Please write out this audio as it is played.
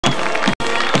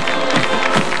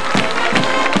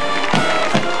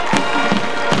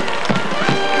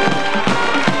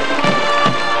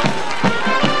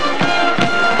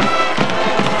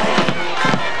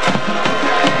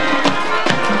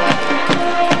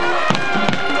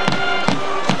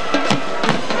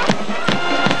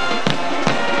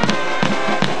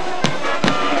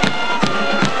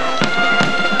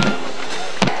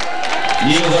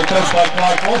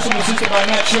person assisted by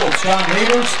Matt Schultz, John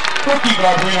Havers, Rookie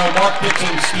Garbarino, Mark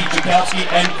Dixon, Steve Jakowski,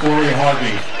 and Corey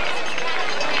Harvey.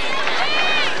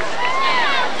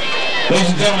 Ladies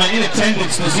and gentlemen, in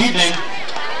attendance this evening,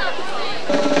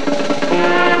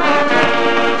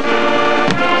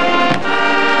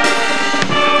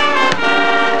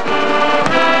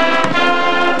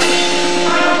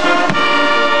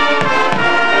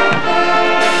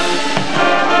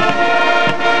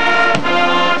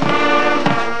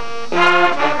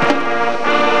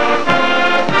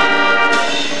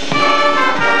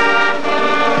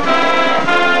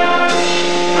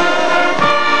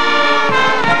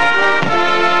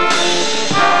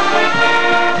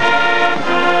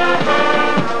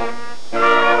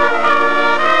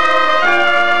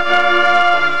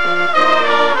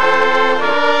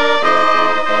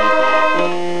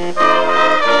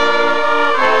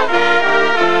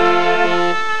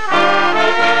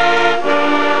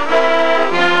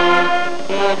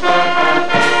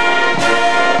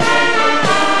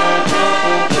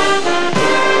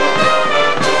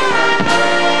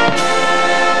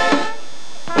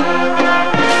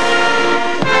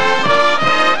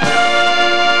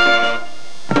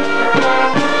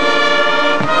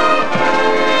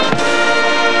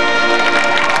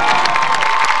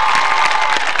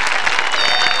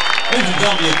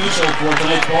 the official for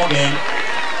tonight's ball game.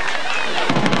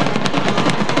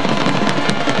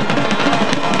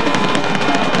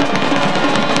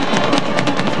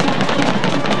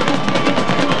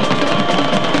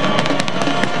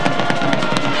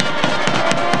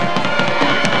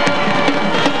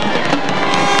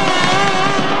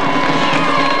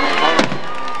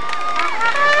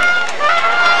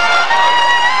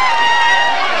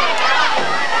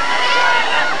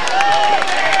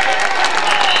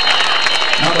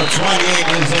 Number 28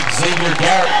 is Xavier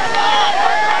Garrett.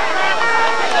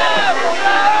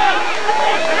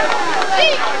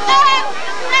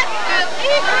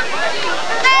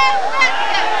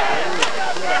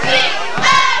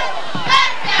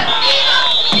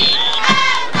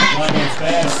 One is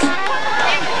fast.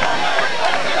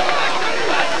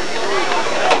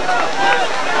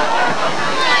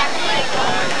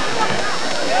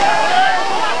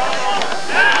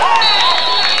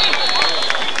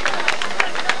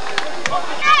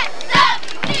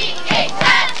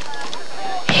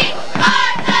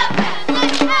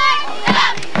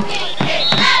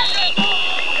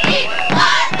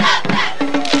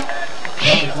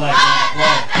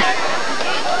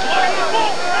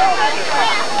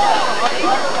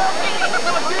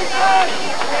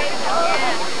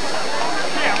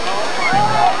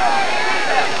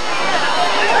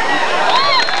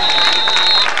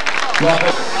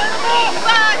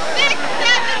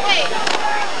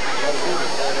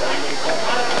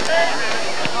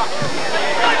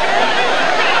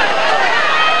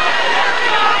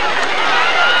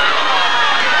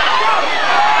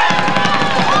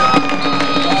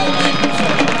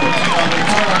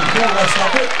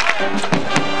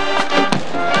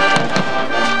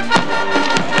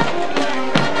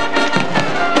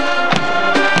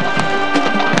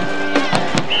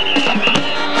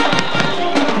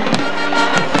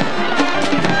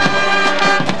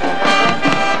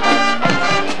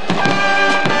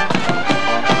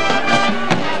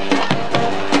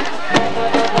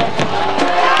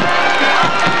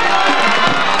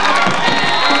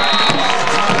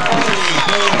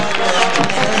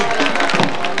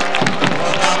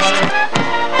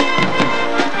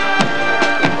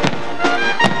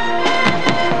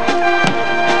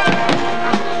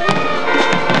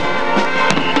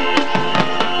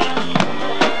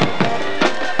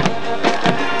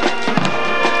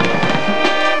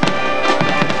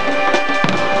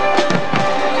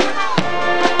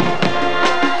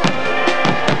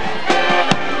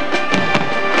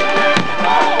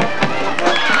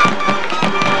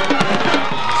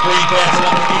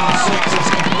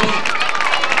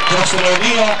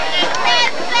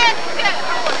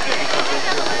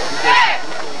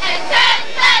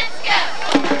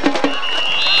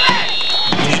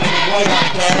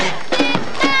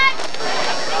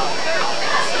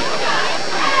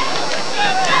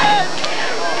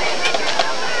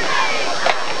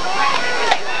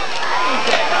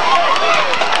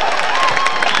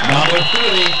 Number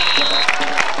 30,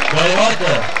 Billy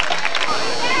Harker.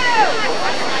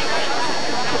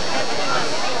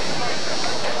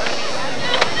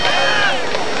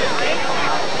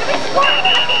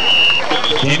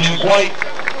 Damian White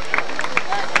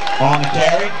on the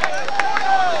carry.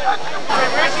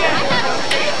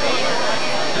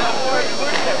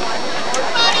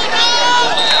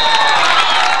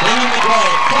 Damian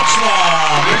White, touchdown.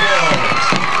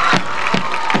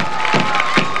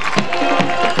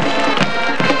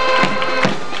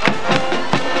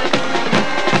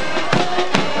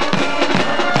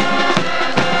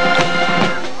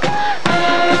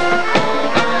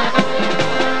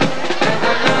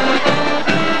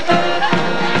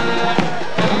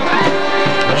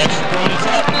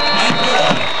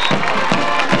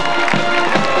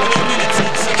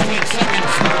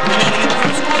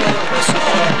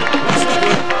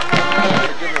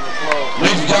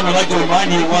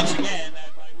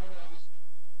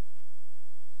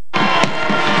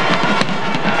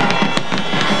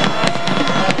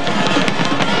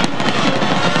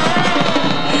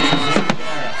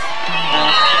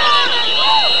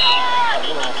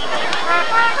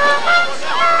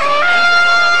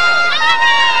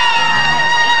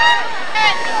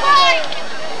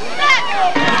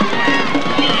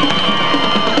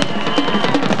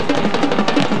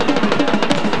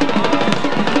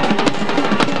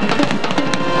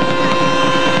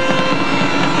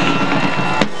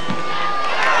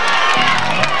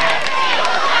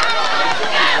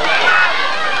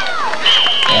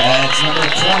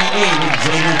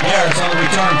 Barris on the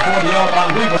return for the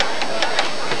Audubon Weaver.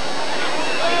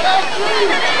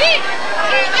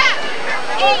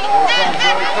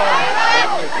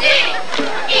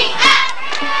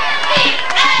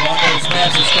 Broncos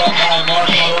pass is caught by Mark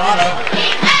Morano.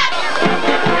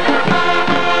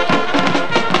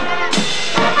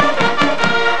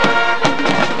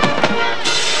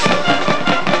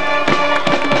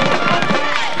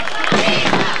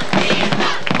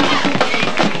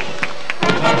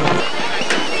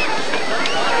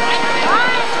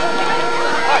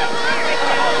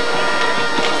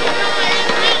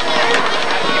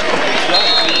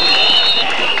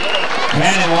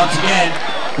 Cannon once again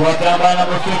brought down by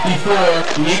number 54,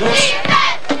 the Eagles.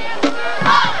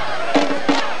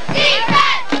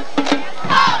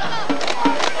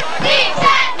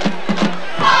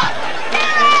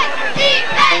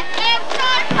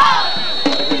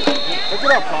 Pick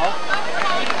it up, Paul.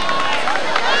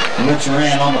 Rich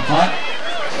ran on the punt.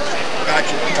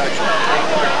 Gotcha.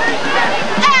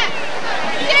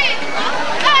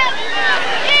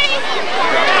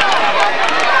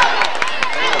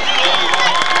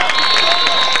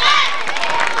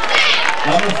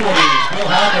 Number 40 is Bill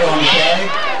Harper on the carry.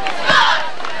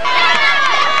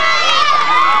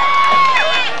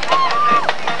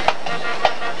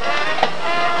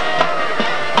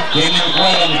 Damian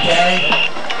White on the carry.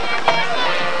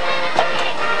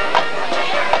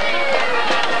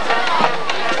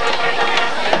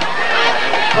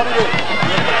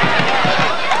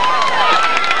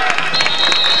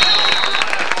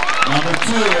 Number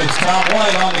 2 is Tom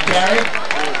White on the carry.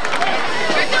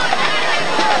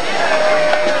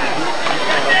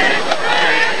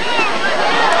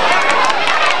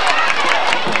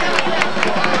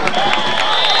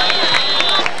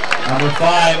 Number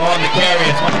 5 on the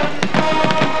carry.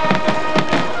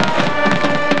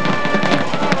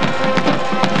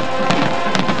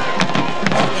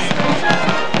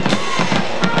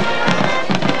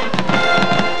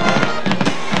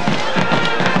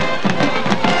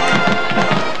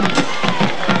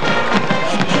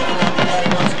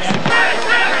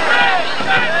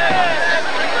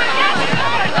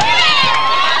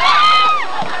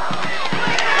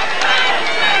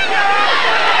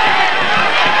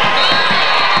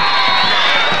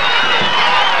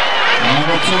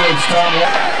 It's Tom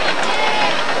White.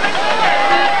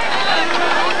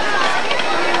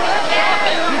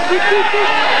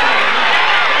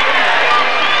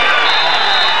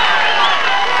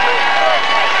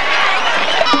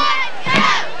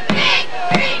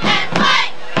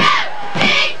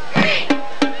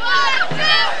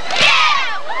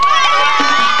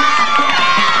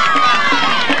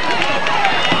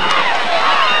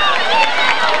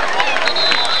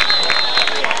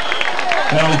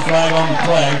 Penalty flag on the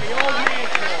play.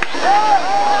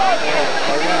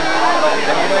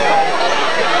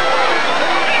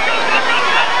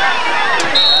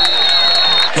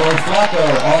 George Flacco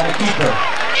on the keeper.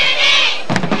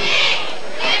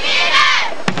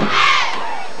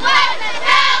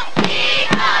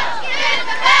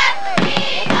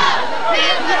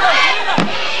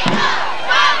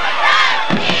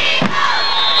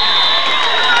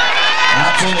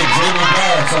 Option Xavier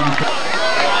Barris on the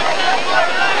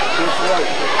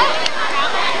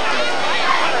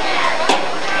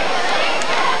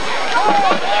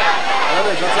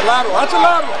That's a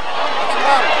lateral.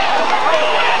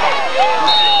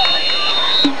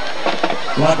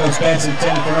 Flacco's pass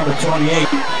intended for number 28.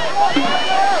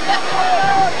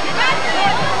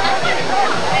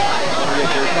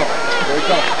 There he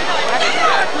comes.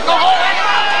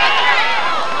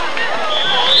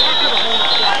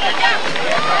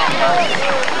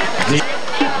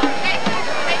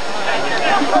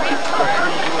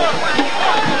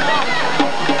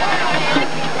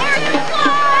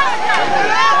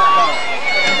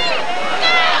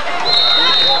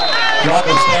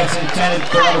 Flacco's pass intended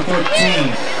for number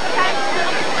 13.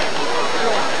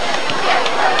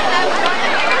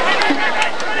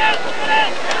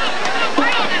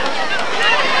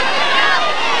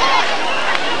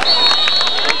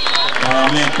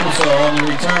 Mancuso on the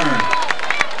return.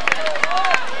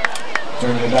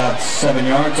 Turn it about 7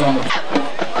 yards on the...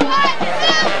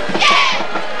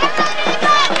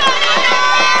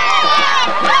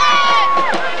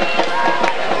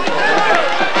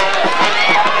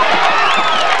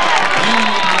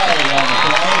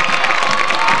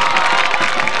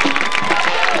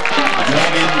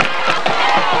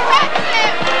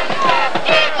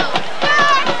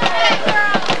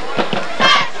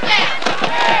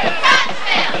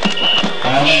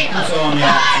 on the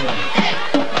action.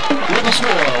 With the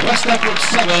score, West Network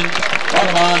 7,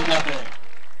 Audubon nothing.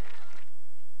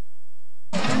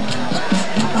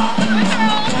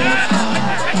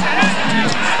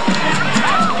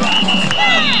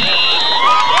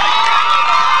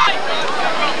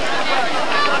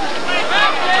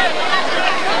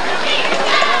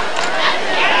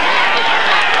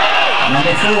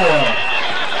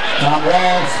 Tom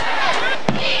Walls.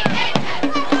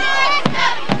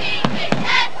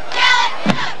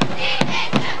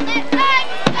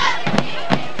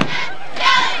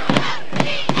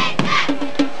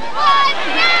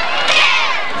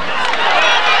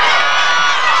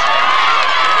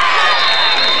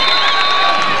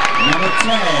 Number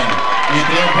 10,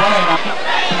 Anthony O'Brien.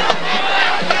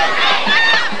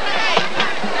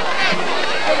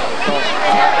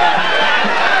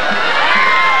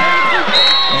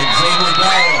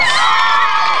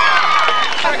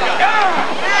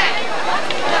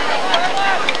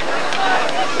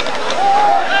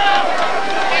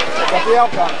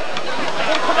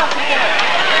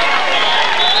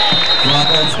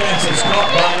 Blanco Spencer, caught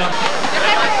by him.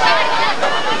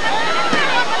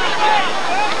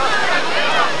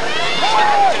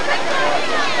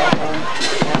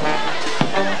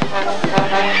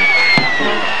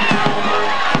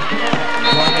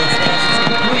 Blanco Spencer's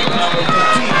complete, number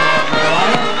 15, North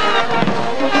Carolina.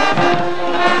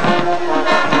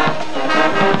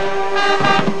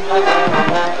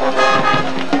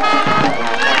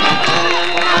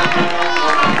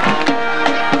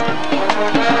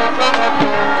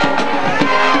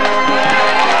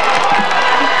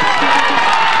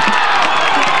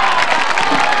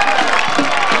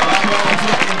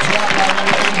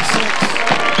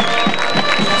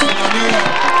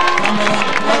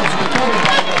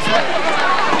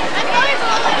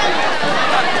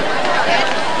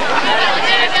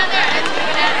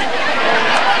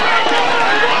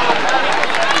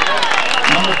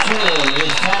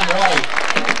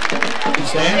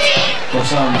 Stands for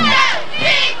some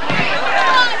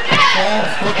fall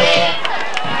football.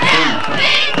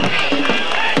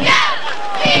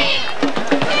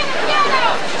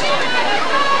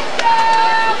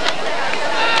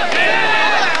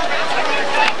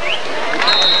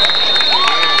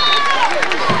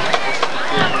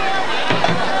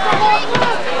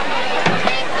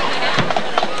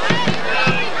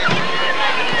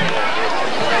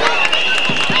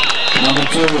 Number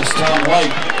 2 is Tom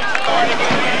White.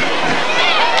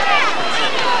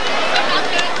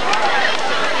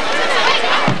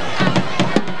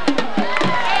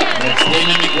 That's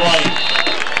Damon McWhite.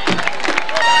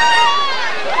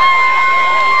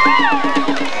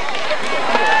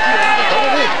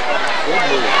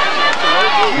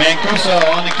 Mancuso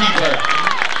on the keeper.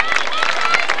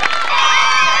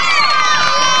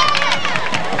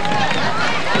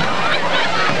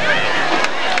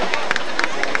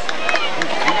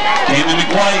 Damon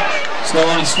McWhite still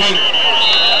on his feet.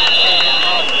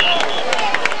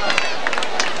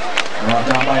 Brought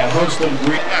down by a host of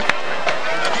green.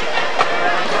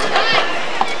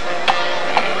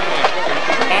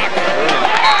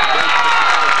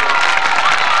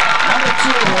 Number 2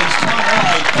 is Tom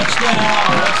White. Touchdown.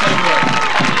 Let's say it.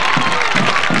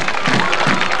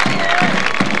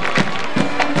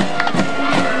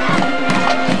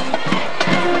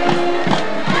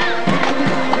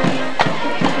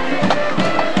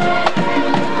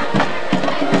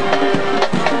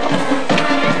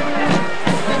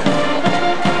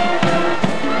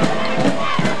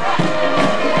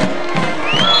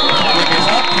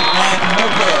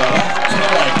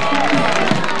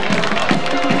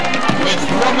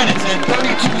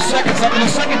 Seconds up in the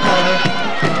second quarter.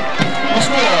 The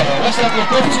score, West Africa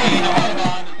 15,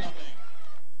 Audubon.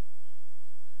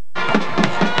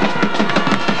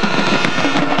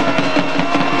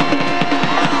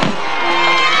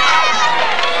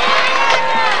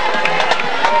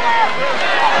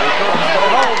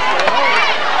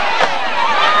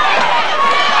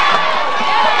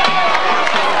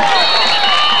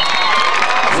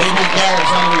 David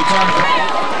Garrett's on the return.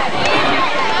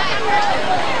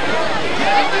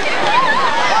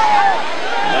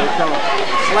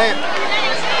 Slant.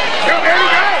 There you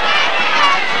go.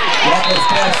 Blanco's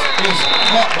pass is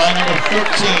caught by number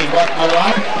 13, Buck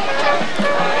Malone.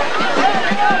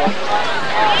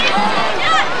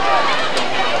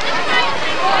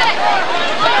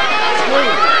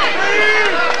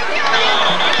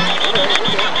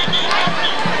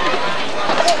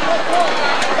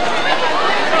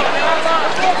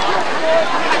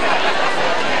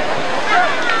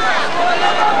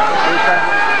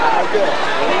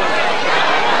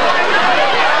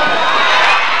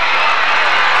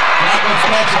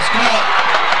 It's caught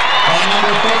by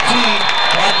number 13,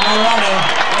 Buck Malone.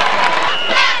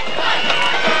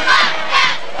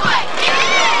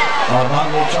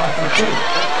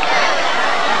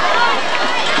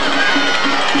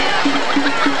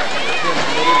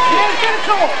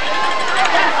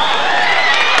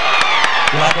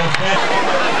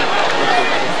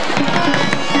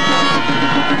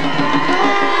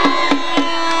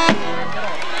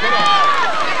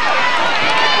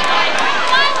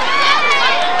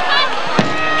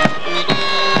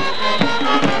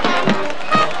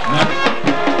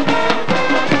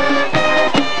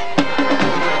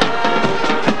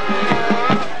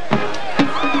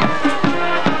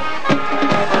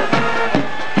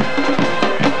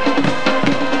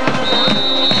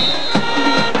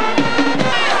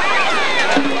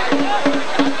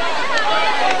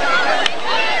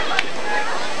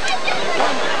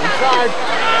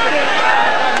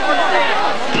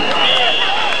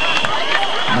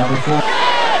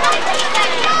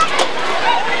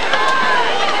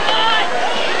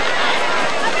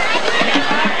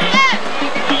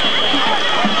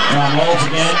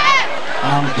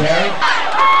 carry.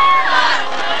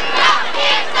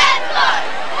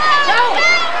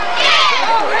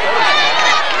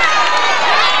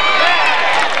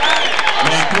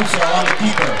 Mancuso on the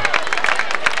keeper.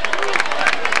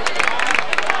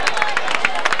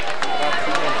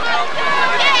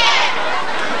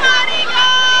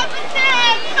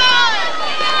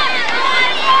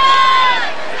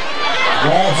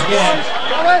 Walls again.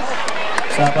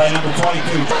 Stop by number 22.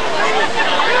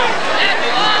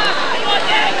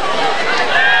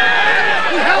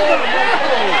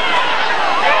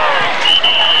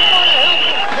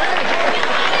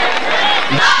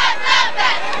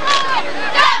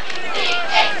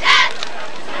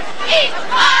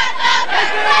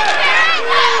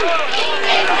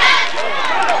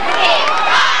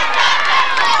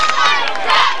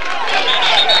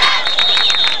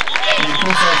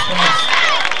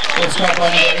 Let's start by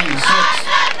number 86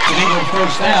 to lead him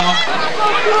first down.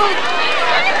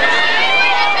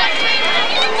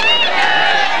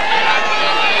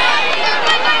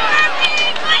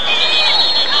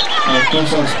 And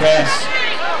Mancuso's pass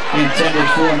intended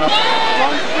for enough.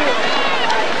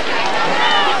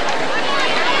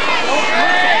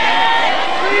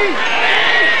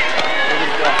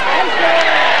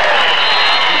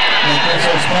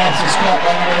 Mancuso's pass is caught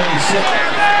by number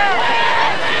 86.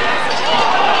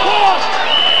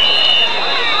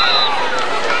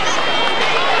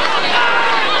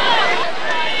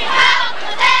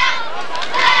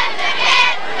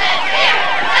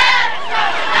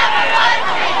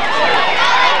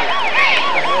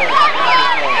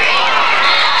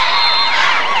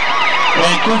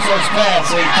 Mancuso's pass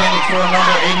intended for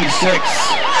number 86,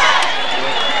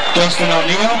 Justin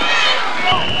O'Neill.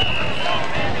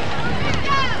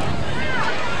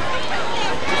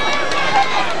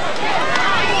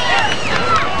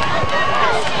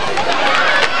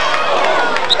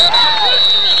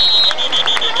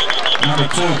 Number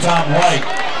 2, Tom White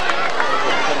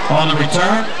on the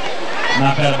return,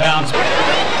 not out of bounds.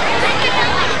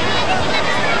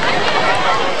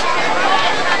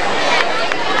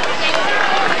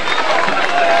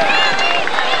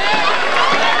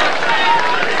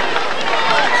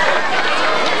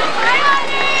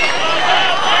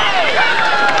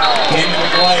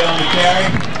 On the carry.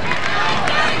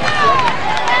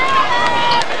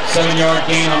 7-yard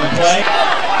gain on the play.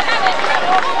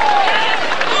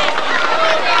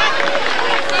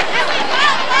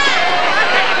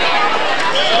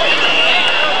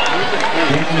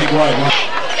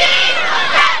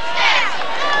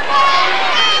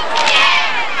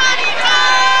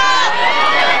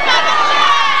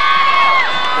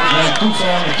 Mancuso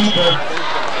on the keeper.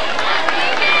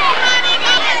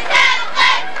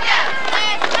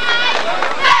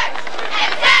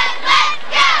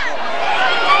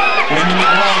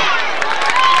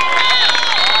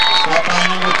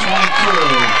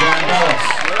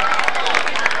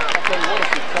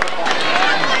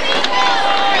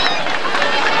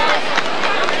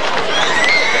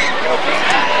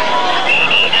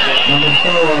 Number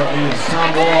 4 is Tom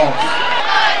Walsh.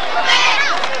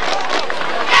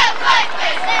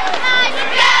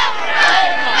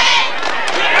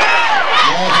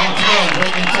 Walsh once again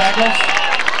breaking tackles.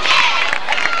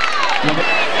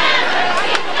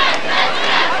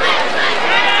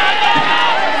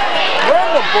 Run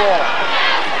the ball.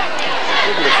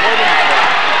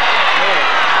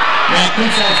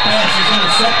 Mancuso's pass is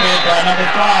intercepted by number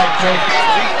 5, Joe.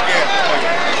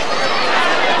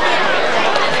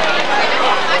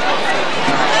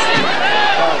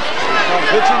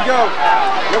 Pitch and go.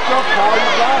 Look up, Kyle, you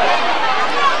got it.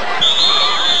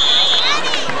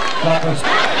 No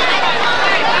possession.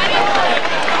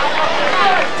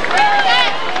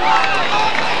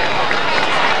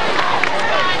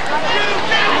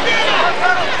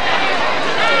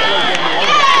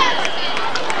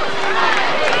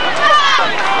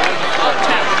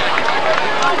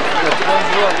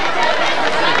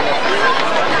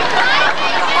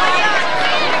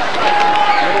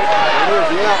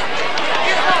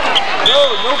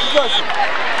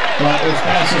 This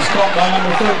pass is caught by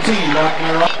number 13,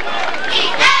 Wagner.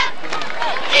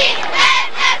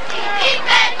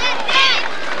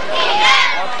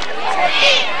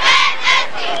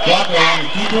 Wagner on the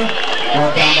keeper,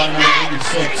 brought down by number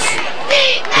 86.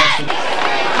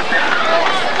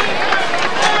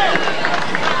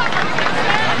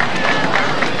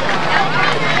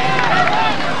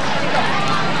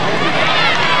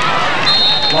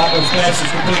 Wagner's pass is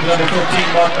completed under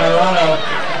 15, Mark Marano.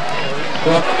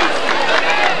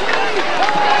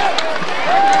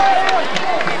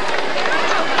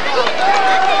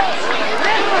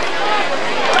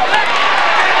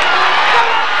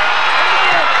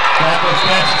 Wagner's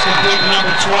pass is completed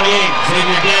number 12.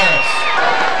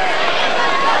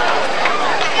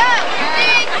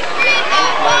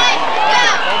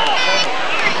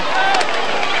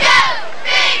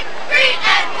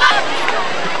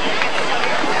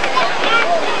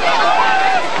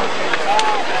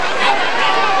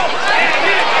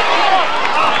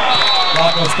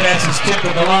 tipped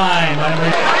at the line.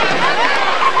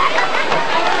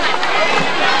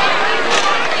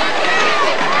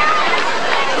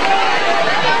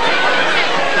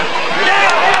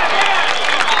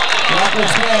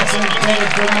 Rocker's pass intended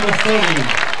for number 30.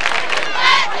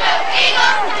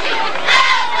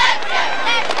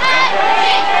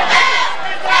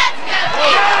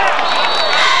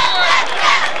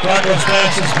 Rocker's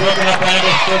pass is broken up by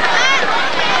number 50.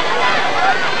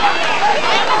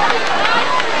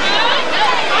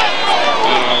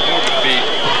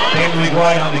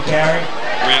 White on the carry.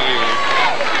 Really?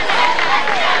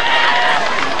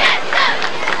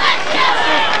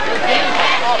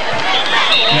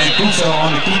 Mancuso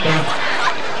on the keeper.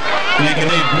 Can't get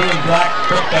a blue and black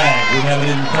book bag. We have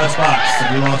it in the press box.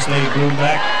 If you lost a blue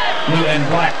and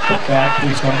black book bag,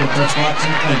 please come to the press box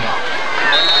and claim it.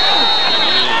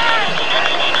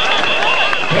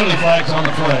 Penalty flags on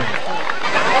the play.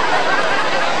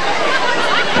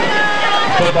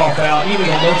 Football foul,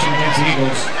 illegal motion against the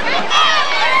Eagles.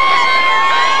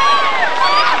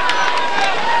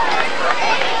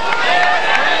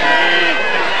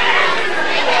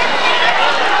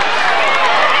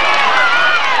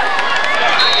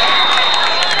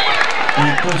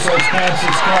 Mancuso's pass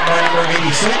is caught by number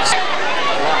 86.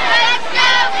 Let's go,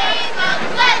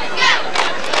 Eagles! Let's go!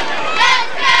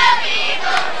 Let's go,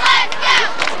 Eagles! Let's go!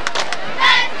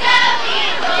 Let's go,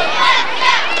 Eagles! Let's go! Let's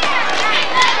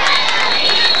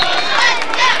go!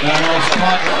 That was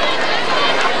caught.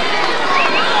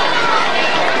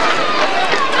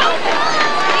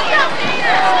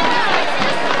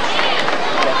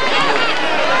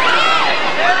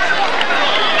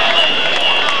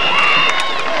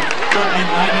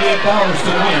 $98 to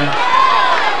win.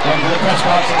 Come to the press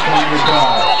box and claim your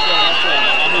prize.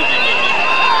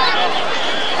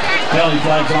 Penalty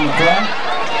flags on the play.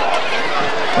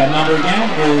 That number again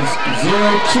is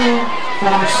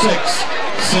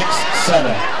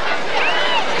 024667.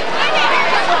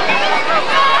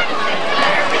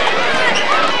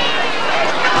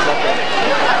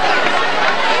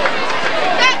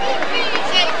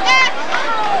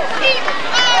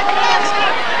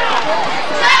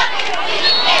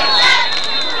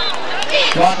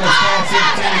 Rocker's pass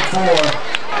intended for.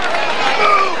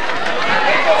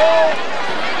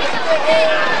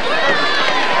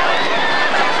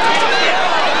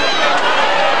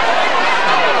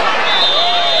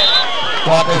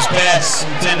 Walker's pass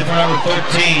intended for number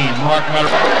 13, Mark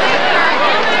Murray.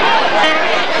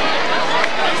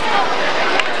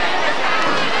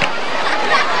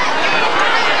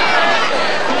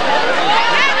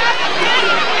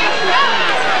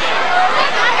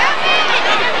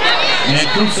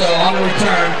 Mancuso on the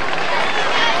return.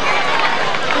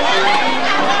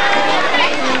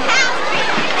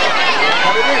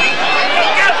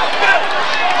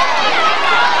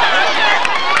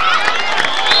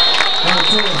 Number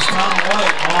 2 is Tom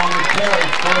White on the carry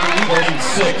for the Eagles.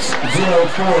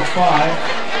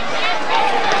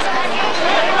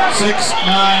 6045.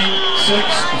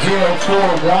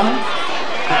 696041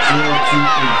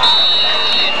 028.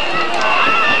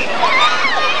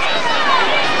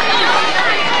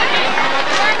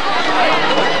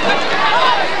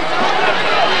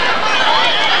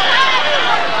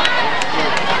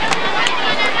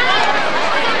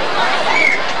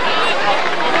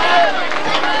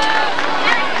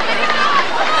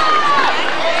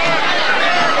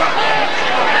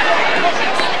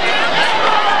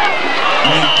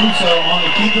 Mancuso on the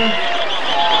keeper.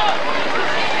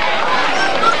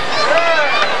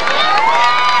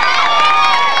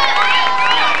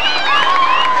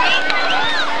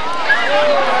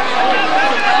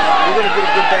 You're going to get a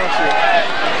good bounce here.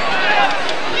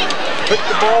 Pick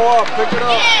the ball up, pick it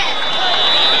up.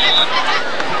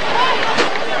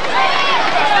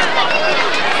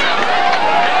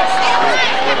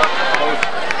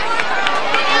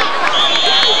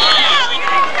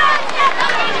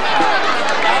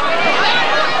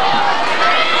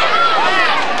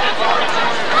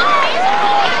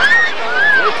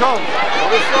 Come,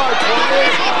 other side,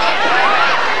 28.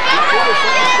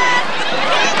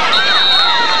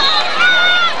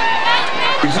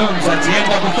 Resumes at the end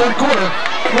of the third quarter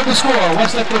with the score,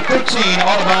 West Lefkoe 13,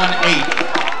 Audubon 8.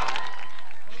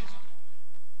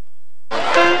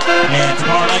 And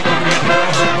tomorrow night, don't forget the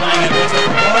girls are playing at West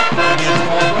Lefkoe Park against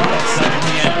Audubon at 7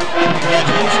 p.m.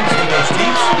 Congratulations to those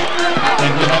teams, and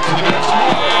good luck to the girls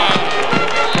tomorrow.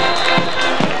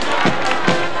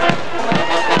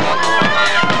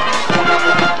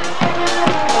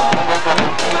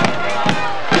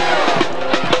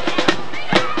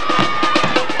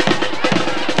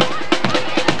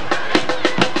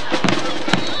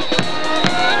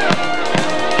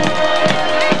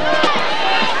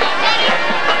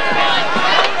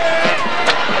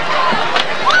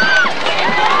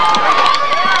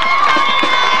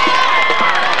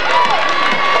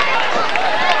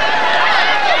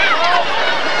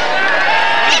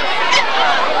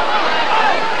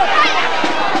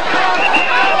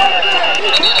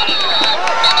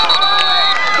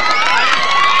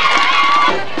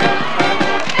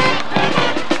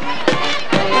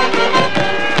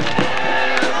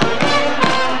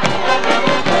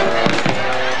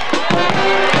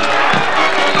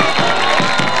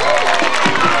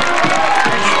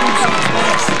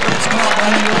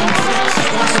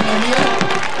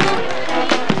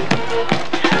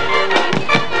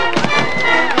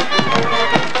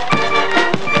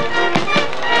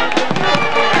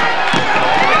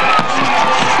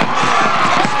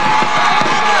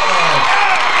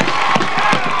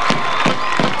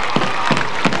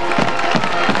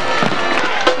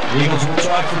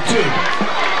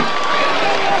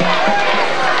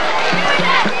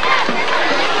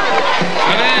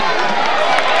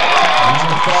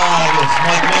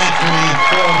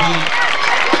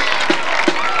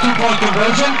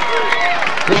 conversion.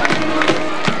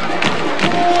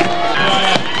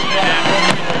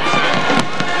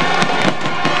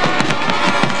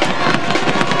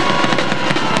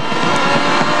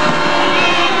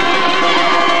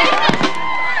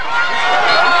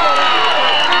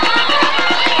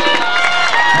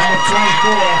 Number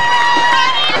 24.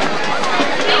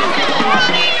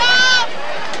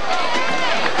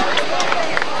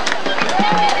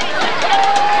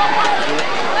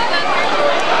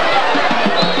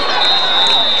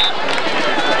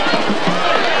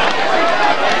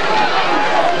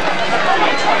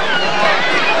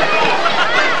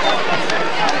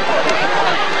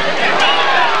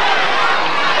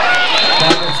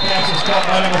 Caught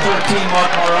by number 13,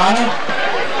 Mark Morano.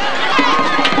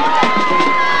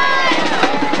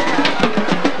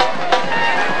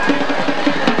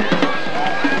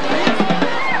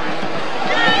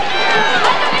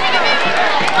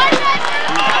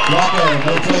 Rocco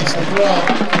rotates the throw.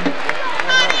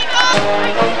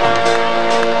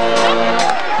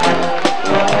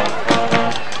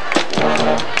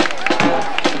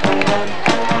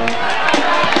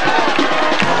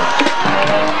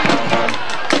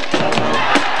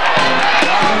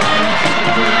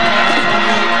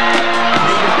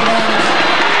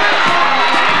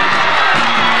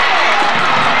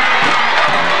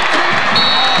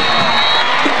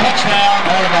 Touchdown,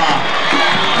 Audubon.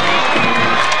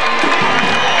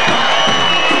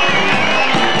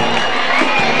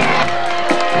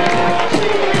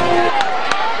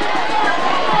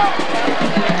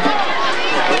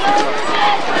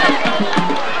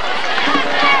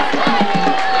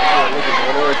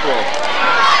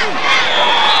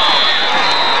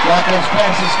 Rocco's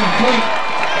pass is complete.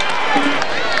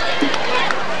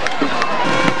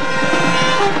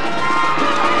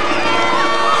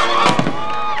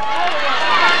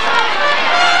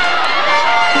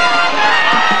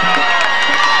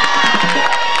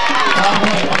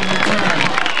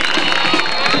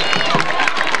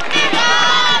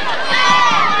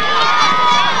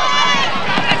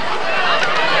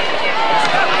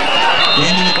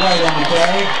 Right on the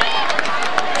carry.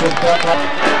 Good duck up.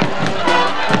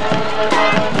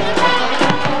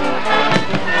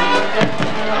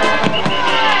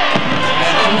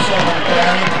 And Uso on the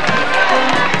carry.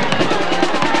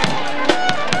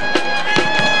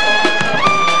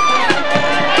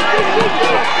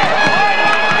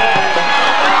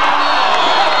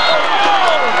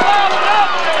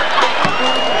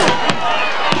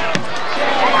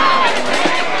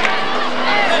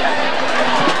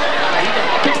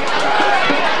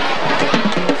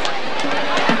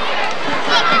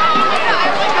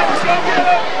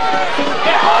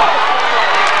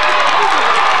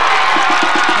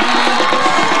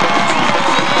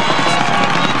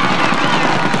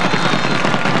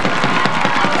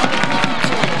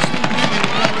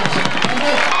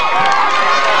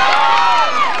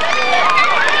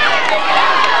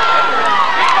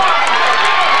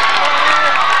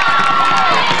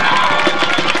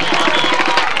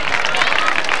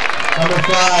 Number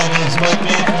 5 is Mike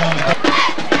Manfred on the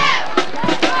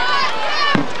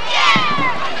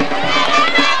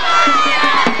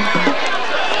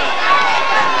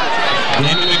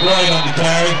Jamie McBride on the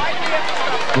carry.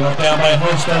 Brought down by a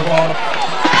host of Audubon.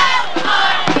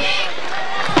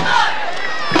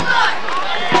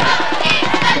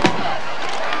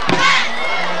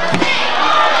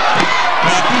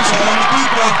 Matthews on the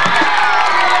keeper.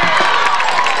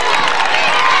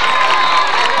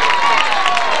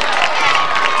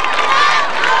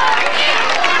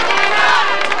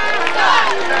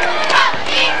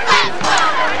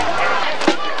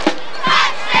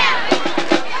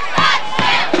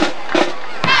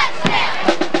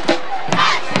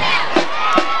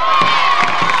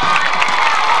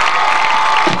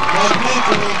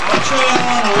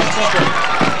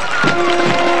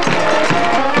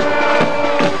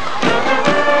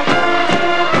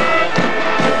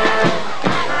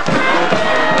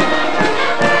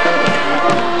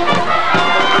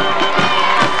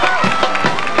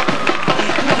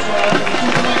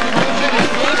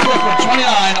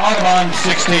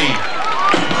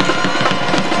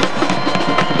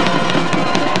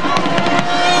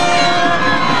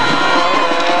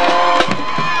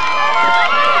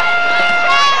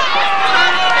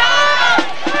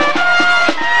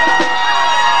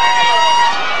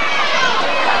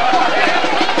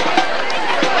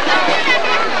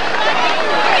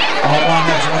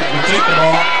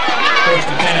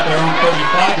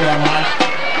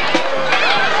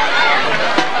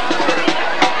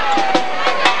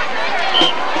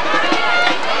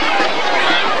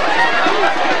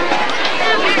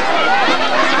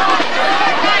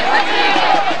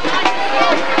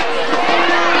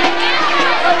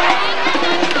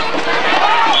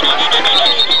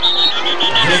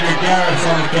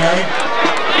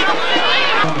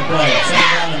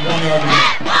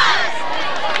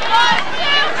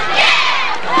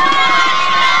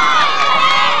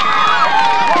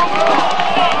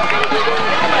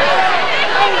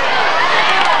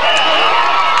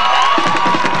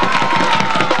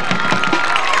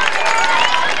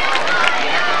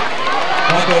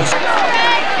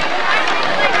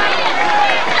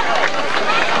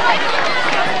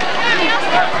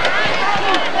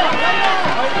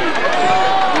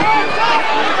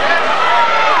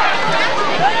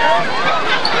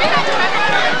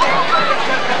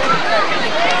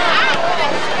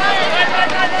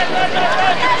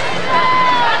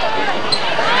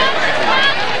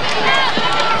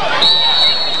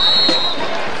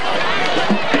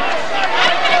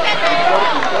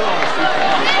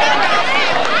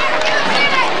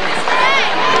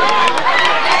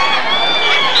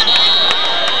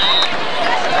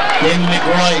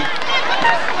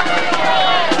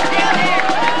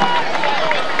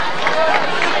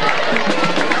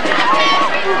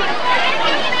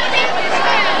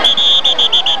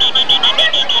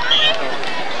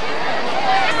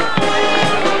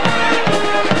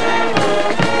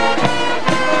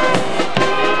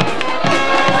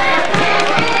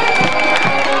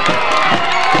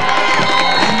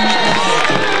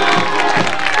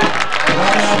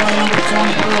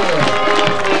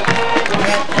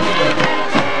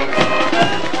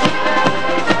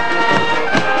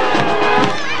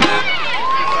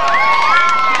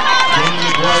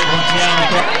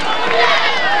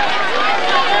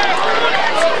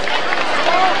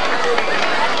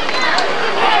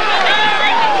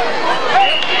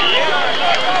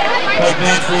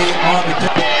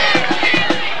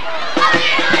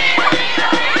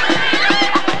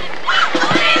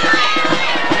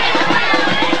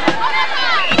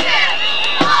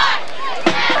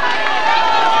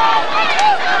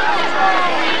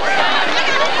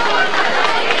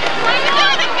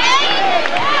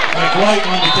 White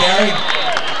on the carry.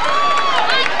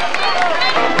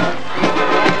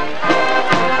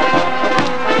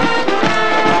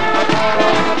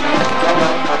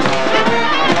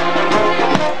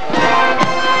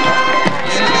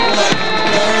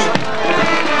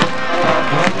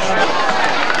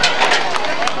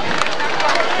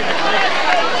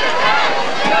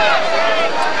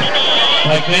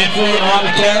 Mike Manfrey on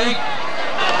the carry.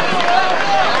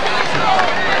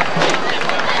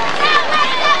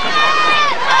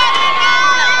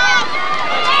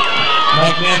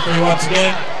 Mike Manfrey once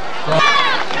again.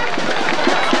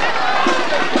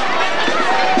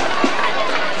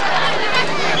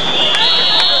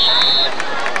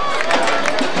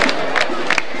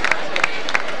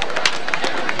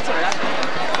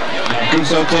 Now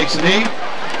Crusoe takes a knee.